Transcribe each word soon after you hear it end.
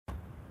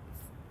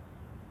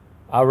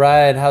All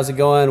right, how's it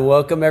going?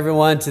 Welcome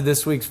everyone to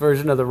this week's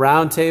version of the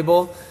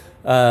Roundtable.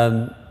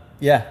 I'm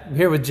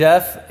here with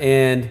Jeff,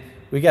 and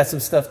we got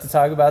some stuff to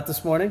talk about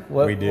this morning.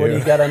 We do. What do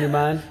you got on your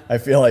mind? I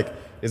feel like,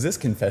 is this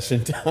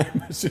confession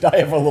time? Should I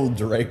have a little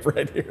drape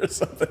right here or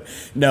something?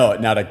 No,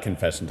 not a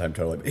confession time,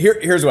 totally.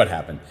 Here's what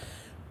happened.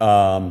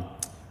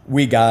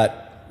 We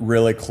got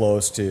really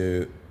close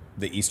to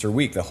the Easter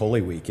week, the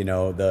Holy Week,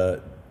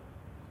 a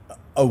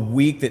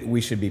week that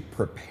we should be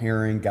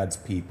preparing God's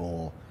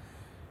people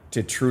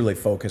to truly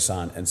focus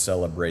on and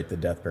celebrate the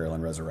death, burial,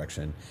 and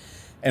resurrection.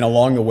 And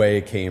along the way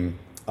came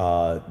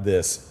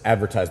this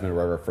advertisement or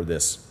whatever for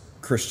this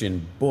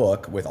Christian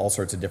book with all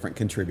sorts of different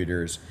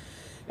contributors.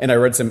 And I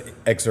read some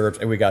excerpts,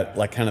 and we got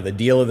like kind of the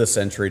deal of the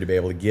century to be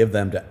able to give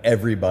them to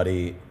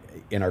everybody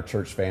in our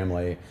church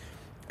family.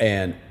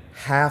 And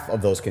half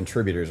of those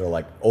contributors are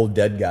like old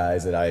dead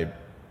guys that I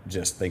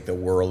just think the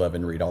world of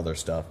and read all their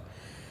stuff.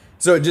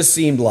 So it just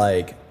seemed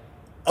like,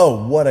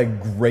 oh, what a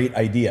great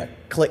idea.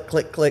 Click,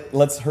 click, click.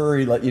 Let's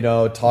hurry,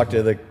 talk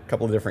to the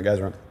couple of different guys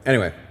around.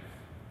 Anyway,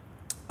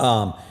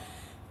 and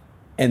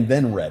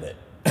then read it.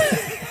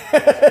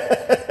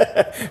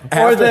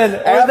 Or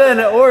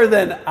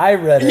then I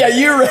read it. Yeah,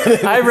 you read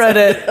it. I read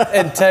it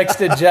and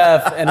texted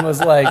Jeff and was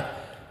like,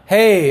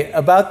 hey,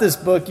 about this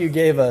book you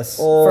gave us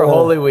for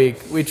Holy Week.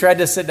 We tried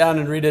to sit down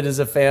and read it as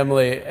a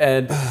family,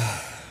 and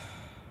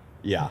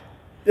yeah.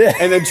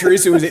 And then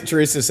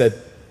Teresa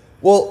said,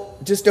 well,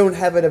 just don't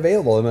have it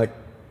available. I'm like,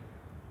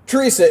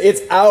 Teresa,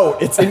 it's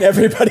out. It's in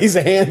everybody's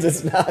hands.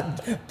 It's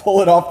not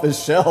pull it off the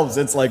shelves.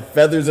 It's like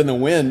feathers in the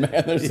wind,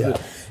 man.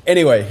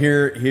 Anyway,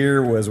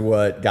 here was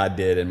what God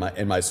did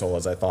in my soul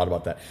as I thought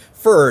about that.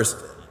 First,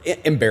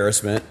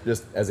 embarrassment,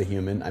 just as a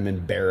human. I'm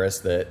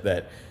embarrassed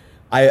that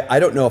I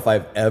don't know if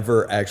I've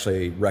ever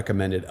actually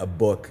recommended a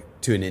book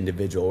to an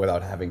individual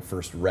without having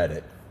first read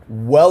it,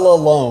 well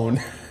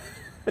alone.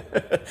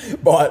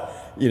 Bought,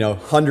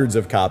 hundreds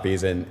of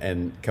copies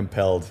and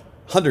compelled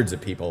hundreds of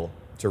people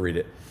to read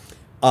it.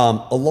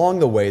 Along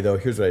the way, though,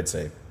 here's what I'd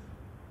say.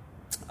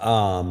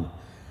 I'm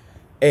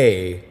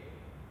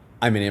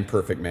an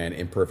imperfect man,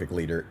 imperfect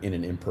leader in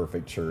an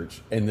imperfect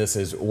church. And this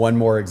is one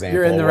more example.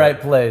 You're in the right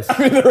place.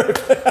 I'm in the right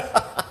place.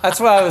 That's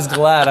why I was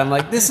glad. I'm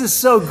like, this is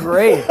so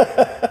great.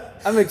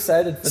 I'm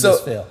excited for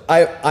this fail.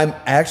 I'm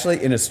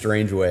actually, in a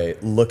strange way,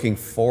 looking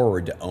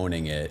forward to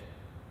owning it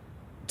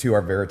to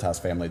our Veritas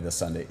family this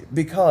Sunday,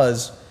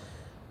 because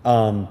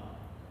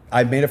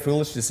I made a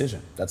foolish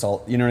decision. That's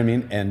all, you know what I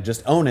mean? And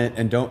just own it,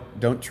 and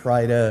don't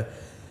try to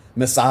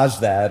massage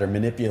that or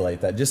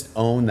manipulate that. Just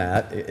own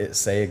that.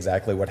 Say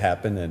exactly what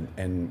happened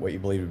and what you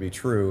believe to be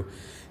true.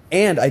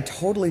 And I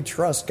totally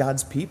trust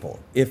God's people.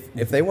 If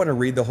they want to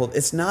read the whole,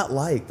 it's not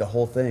like the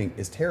whole thing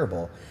is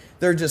terrible.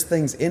 There are just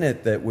things in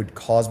it that would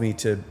cause me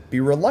to be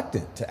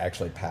reluctant to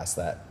actually pass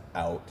that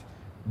out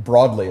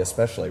broadly,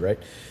 especially, right?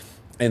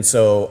 And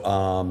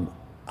so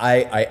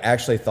I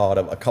actually thought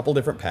of a couple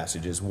different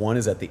passages. One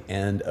is at the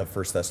end of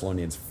 1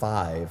 Thessalonians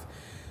 5,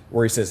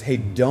 where he says, hey,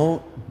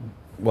 do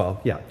you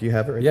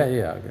have it right there?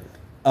 Yeah.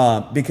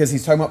 Okay. Because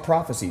he's talking about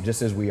prophecy,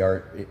 just as we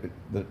are,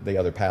 the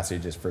other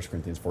passage is 1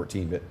 Corinthians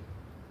 14, but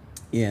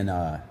in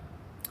 1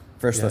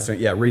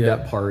 Thessalonians, read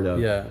that part of.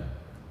 Yeah,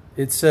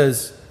 it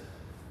says,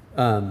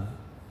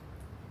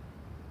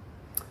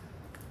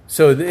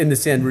 so in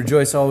this end,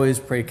 rejoice always,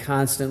 pray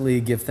constantly,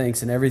 give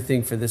thanks in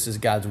everything, for this is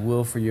God's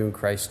will for you in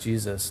Christ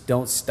Jesus.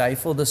 Don't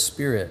stifle the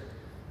Spirit.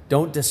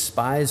 Don't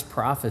despise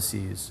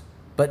prophecies,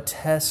 but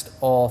test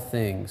all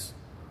things.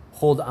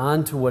 Hold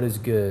on to what is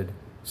good.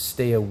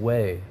 Stay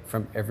away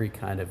from every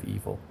kind of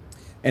evil.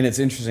 And it's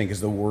interesting because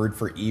the word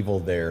for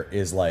evil there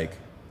is like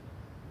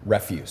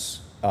refuse.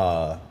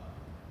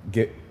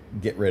 Get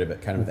rid of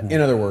it, kind of. Mm-hmm.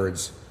 In other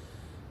words,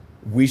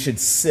 we should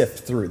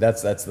sift through.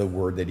 That's the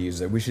word that he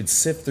uses. We should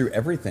sift through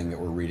everything that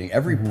we're reading,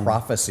 every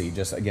prophecy.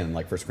 Just again,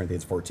 like 1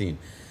 Corinthians 14,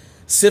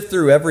 sift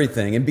through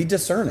everything and be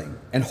discerning,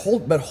 and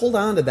hold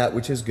on to that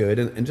which is good,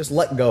 and just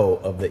let go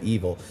of the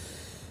evil.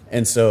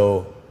 And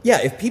so,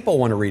 if people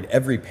want to read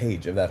every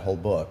page of that whole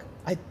book,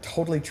 I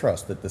totally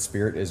trust that the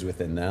Spirit is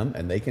within them,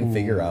 and they can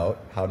figure out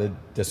how to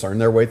discern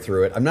their way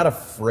through it. I'm not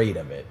afraid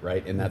of it,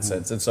 right, in that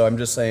sense. And so I'm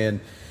just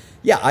saying,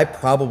 I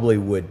probably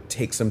would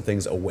take some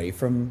things away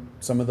from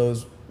some of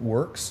those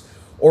works,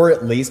 or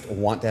at least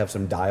want to have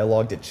some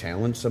dialogue to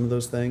challenge some of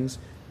those things.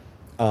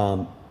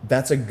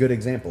 That's a good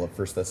example of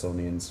 1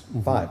 Thessalonians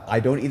 5. I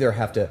don't either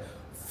have to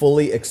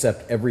fully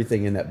accept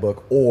everything in that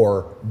book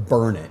or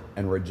burn it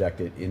and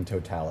reject it in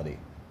totality.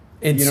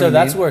 And so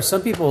that's where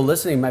some people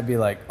listening might be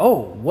like, oh,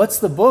 what's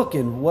the book,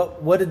 and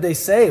what did they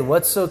say?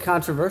 What's so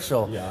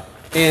controversial? Yeah.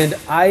 And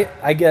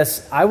I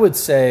guess I would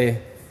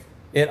say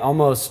it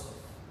almost,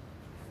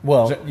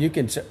 you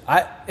can show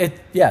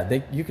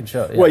you can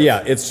show it. Yeah.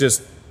 Well, it's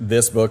just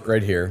this book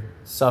right here.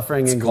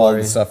 Suffering and Glory.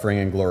 Glory. It's called Suffering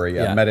and Glory,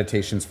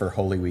 Meditations for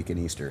Holy Week and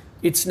Easter.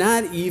 It's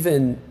not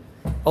even,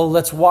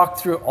 let's walk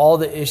through all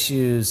the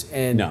issues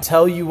and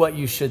tell you what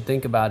you should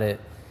think about it.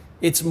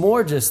 It's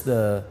more just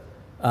the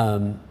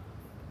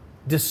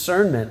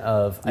discernment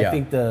of, I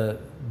think,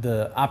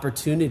 the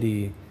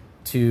opportunity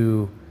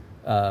to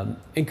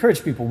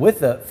encourage people with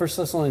the 1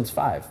 Thessalonians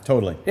 5.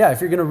 Totally. Yeah,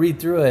 if you're going to read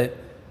through it,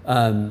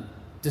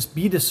 just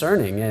be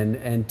discerning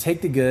and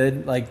take the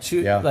good,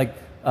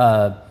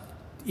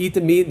 eat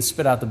the meat and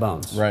spit out the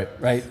bones. Right.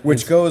 Right.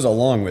 Which goes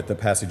along with the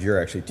passage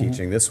you're actually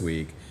teaching this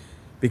week,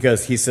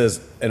 because he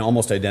says an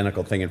almost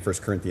identical thing in 1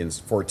 Corinthians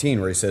 14,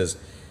 where he says,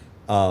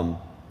 and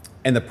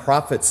the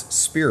prophets'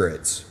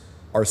 spirits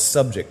are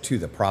subject to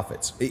the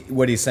prophets.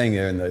 What he's saying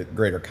there in the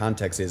greater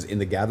context is, in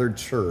the gathered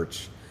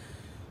church,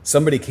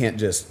 somebody can't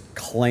just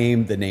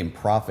claim the name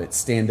prophet,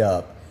 stand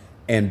up,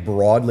 and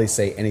broadly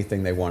say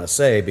anything they want to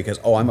say because,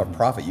 oh, I'm a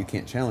prophet, you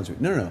can't challenge me.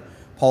 No.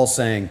 Paul's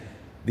saying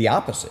the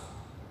opposite.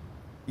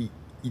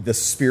 The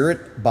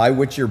spirit by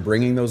which you're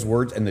bringing those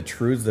words and the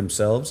truths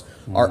themselves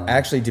are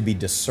actually to be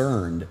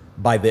discerned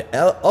by the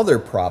other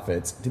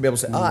prophets to be able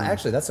to say,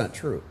 actually, that's not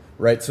true,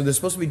 right? So there's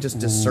supposed to be just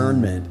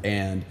discernment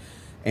and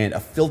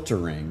a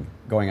filtering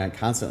going on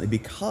constantly,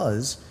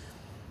 because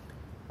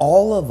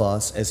all of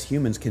us as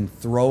humans can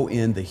throw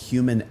in the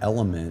human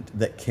element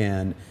that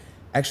can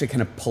actually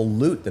kind of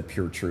pollute the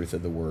pure truth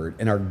of the word.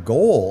 And our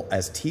goal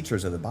as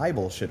teachers of the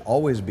Bible should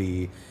always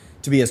be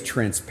to be as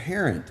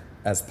transparent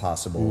as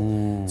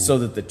possible so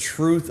that the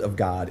truth of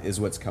God is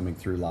what's coming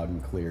through loud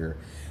and clear.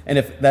 And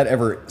if that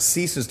ever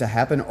ceases to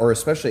happen, or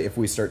especially if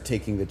we start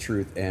taking the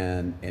truth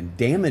and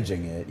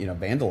damaging it,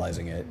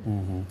 vandalizing it,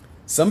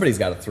 somebody's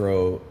got to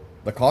throw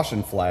the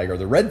caution flag or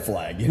the red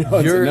flag,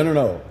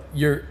 No.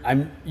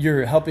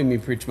 You're helping me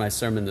preach my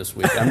sermon this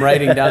week. I'm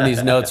writing down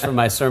these notes for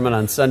my sermon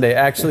on Sunday.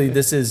 Actually,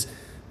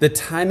 the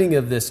timing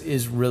of this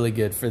is really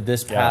good for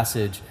this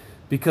passage,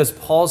 because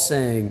Paul's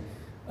saying,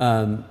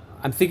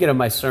 I'm thinking of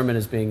my sermon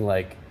as being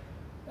like,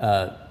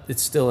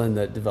 it's still in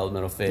the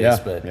developmental phase,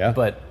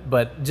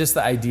 but just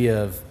the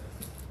idea of,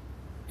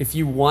 if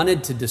you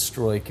wanted to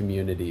destroy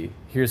community,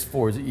 here's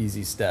 4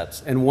 easy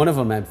steps. And one of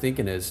them I'm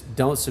thinking is,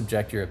 don't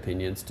subject your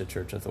opinions to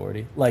church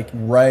authority.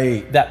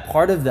 Right. That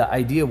part of the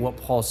idea of what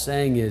Paul's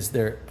saying is,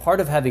 part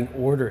of having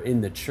order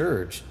in the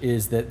church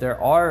is that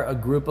there are a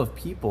group of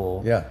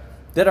people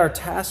that are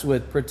tasked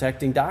with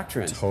protecting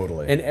doctrine.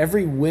 Totally. And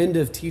every wind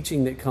of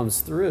teaching that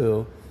comes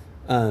through,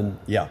 and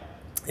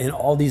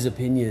all these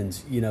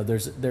opinions,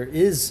 there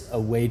is a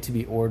way to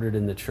be ordered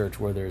in the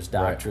church where there's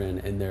doctrine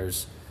and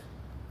there's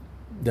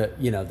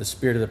the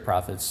spirit of the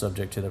prophets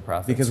subject to the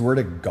prophets. Because we're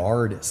to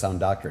guard sound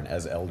doctrine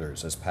as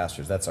elders, as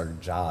pastors. That's our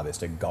job, is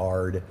to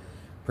guard,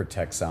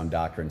 protect sound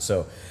doctrine.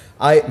 So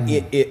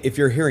if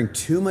you're hearing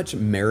too much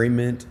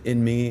merriment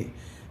in me,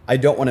 I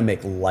don't want to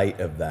make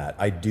light of that.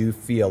 I do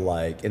feel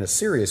like, in a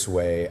serious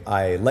way,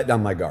 I let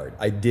down my guard.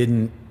 I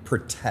didn't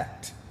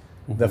protect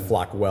the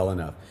flock well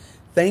enough.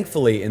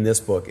 Thankfully, in this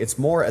book, it's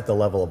more at the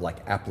level of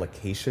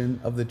application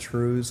of the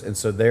truths. And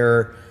so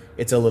there,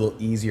 it's a little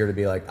easier to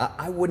be like,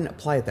 I wouldn't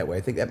apply it that way.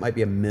 I think that might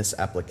be a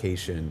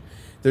misapplication.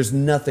 There's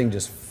nothing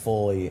just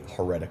fully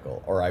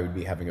heretical, or I would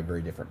be having a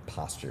very different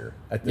posture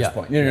at this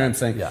point. You know what I'm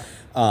saying? Yeah.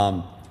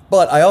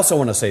 But I also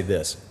want to say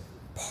this.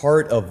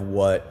 Part of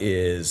what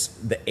is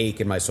the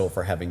ache in my soul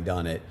for having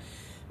done it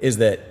is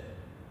that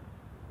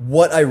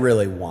what I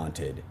really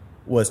wanted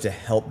was to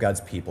help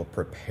God's people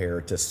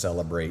prepare to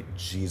celebrate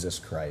Jesus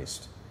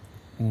Christ.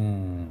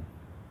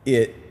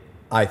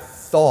 I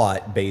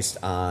thought, based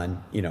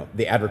on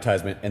the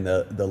advertisement and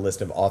the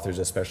list of authors,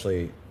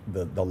 especially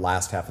the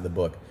last half of the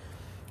book,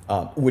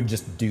 would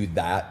just do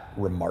that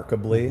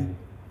remarkably.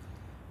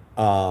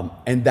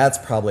 And that's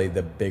probably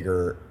the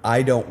bigger.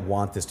 I don't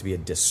want this to be a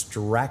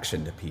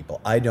distraction to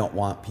people. I don't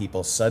want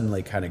people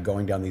suddenly kind of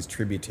going down these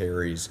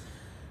tributaries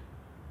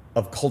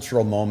of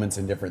cultural moments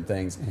and different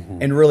things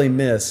and really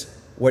miss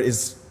what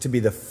is to be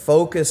the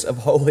focus of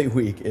Holy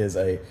Week, is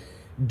a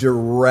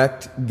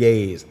direct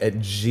gaze at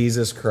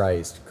Jesus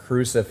Christ,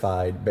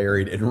 crucified,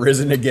 buried, and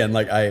risen again.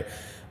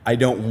 I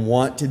don't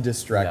want to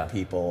distract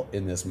people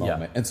in this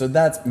moment. And so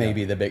that's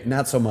maybe the big,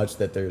 not so much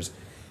that there's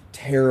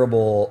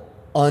terrible,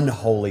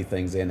 unholy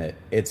things in it.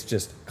 It's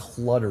just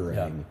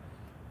cluttering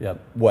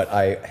what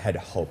I had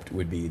hoped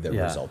would be the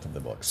result of the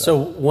book. So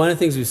one of the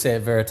things we say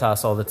at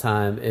Veritas all the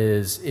time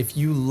is, if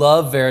you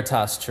love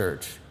Veritas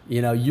Church,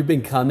 you've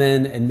been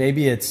coming, and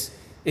maybe it's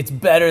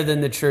better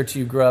than the church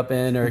you grew up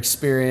in or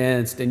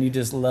experienced, and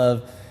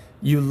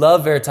you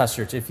love Veritas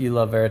Church. If you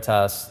love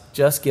Veritas,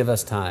 just give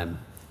us time.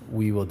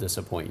 We will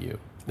disappoint you.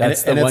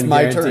 That's the one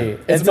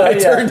guarantee. It's my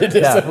turn to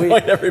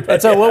disappoint everybody.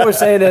 And so what we're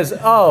saying is,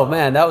 oh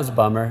man, that was a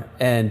bummer.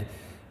 And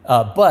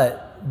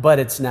but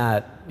it's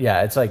not.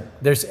 Yeah, it's like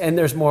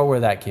there's more where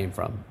that came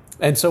from.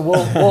 And so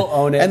we'll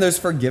own it. And there's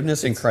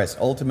forgiveness in Christ.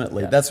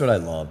 Ultimately, that's what I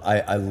love.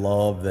 I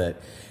love that.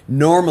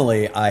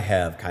 Normally, I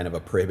have kind of a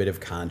prohibitive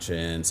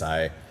conscience.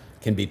 I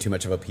can be too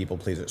much of a people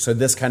pleaser. So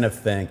this kind of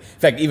thing. In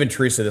fact, even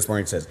Teresa this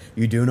morning says,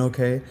 "You doing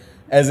okay?"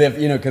 As if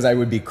because I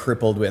would be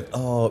crippled with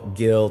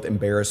guilt,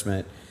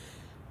 embarrassment.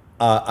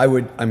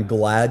 I'm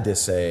glad to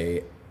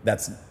say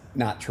that's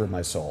not true of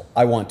my soul.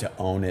 I want to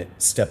own it,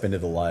 step into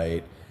the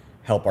light,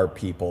 help our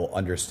people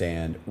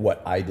understand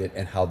what I did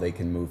and how they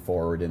can move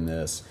forward in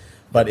this.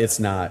 But it's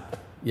not.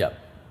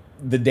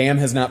 The dam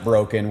has not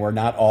broken. We're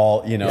not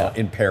all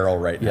in peril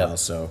right now.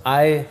 So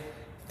I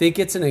think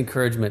it's an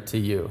encouragement to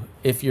you,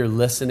 if you're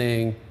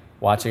listening,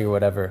 watching, or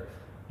whatever,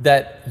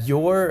 that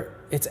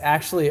it's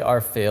actually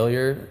our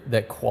failure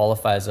that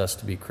qualifies us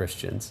to be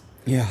Christians.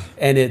 Yeah.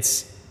 And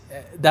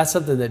that's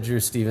something that Drew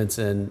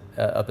Stevenson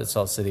up at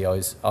Salt City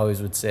always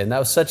would say. And that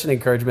was such an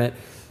encouragement.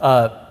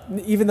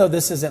 Even though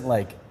this isn't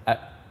like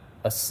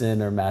a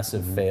sin or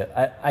massive fail,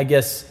 I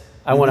guess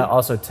I want to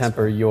also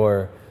temper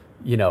your,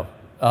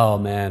 oh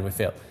man, we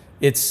failed.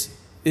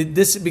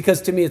 This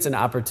because to me it's an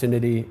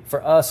opportunity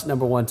for us,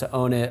 number one, to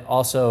own it.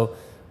 Also,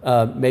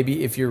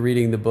 maybe if you're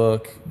reading the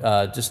book,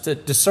 just to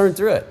discern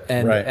through it,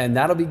 and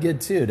that'll be good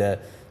too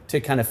to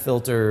kind of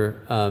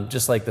filter,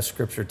 just like the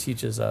Scripture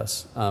teaches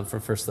us from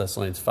 1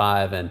 Thessalonians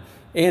 5, and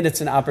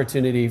it's an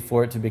opportunity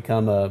for it to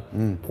become a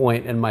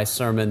point in my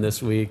sermon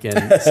this week,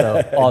 and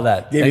so all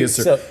that.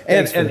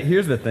 And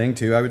here's the thing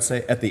too, I would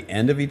say at the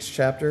end of each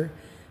chapter,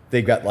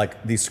 they've got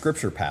like these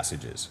Scripture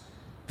passages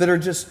that are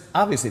just,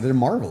 obviously, they're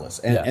marvelous.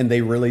 And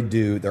they really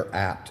they're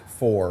apt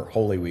for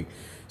Holy Week.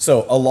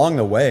 So along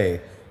the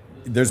way,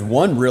 there's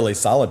one really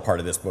solid part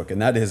of this book,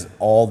 and that is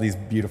all these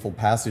beautiful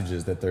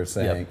passages that they're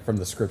saying from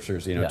the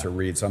Scriptures, to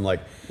read. So I'm like,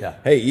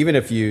 hey, even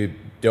if you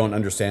don't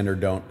understand or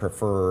don't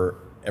prefer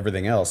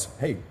everything else,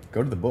 hey,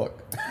 go to the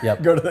book.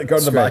 Yep. go to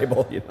the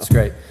Bible. It's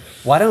great.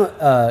 Why don't,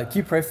 can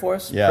you pray for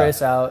us? Yeah. Pray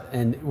us out.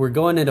 And we're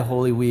going into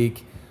Holy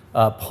Week,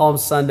 Palm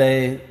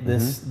Sunday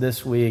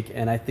this week,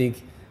 and I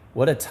think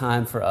what a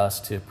time for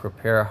us to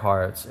prepare our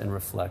hearts and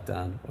reflect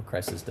on what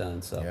Christ has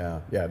done. So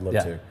I'd love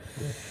to.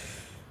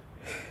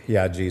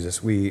 Yeah,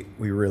 Jesus, we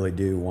really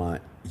do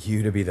want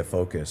you to be the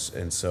focus.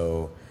 And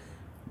so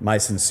my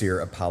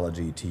sincere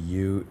apology to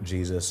you,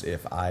 Jesus,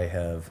 if I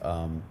have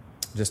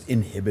just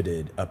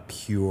inhibited a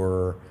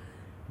pure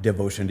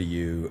devotion to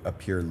you, a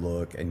pure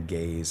look and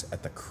gaze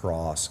at the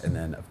cross, and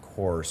then, of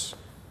course,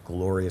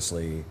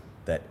 gloriously,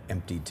 that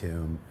empty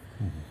tomb.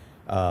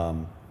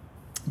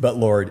 But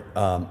Lord,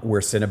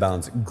 where sin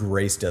abounds,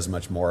 grace does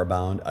much more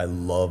abound. I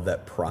love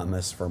that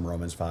promise from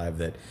Romans 5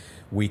 that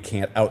we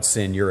can't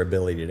out-sin your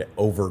ability to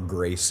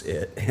over-grace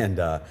it.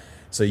 And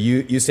so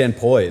you stand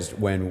poised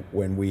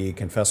when we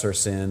confess our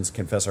sins,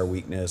 confess our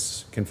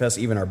weakness, confess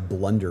even our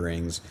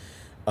blunderings.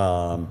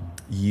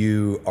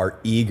 You are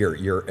eager,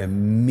 you're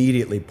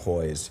immediately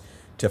poised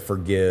to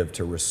forgive,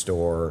 to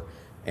restore,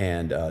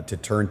 and to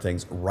turn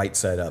things right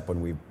side up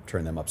when we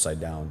turn them upside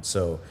down.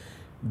 So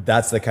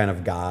that's the kind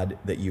of God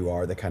that you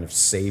are, the kind of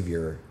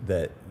Savior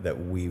that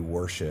we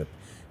worship.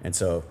 And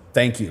so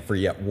thank you for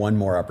yet one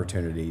more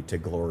opportunity to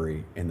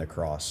glory in the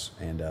cross.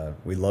 And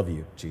we love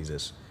you,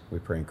 Jesus. We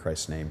pray in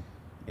Christ's name.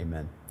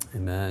 Amen.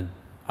 Amen.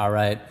 All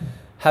right.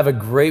 Have a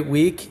great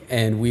week,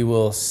 and we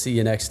will see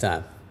you next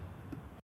time.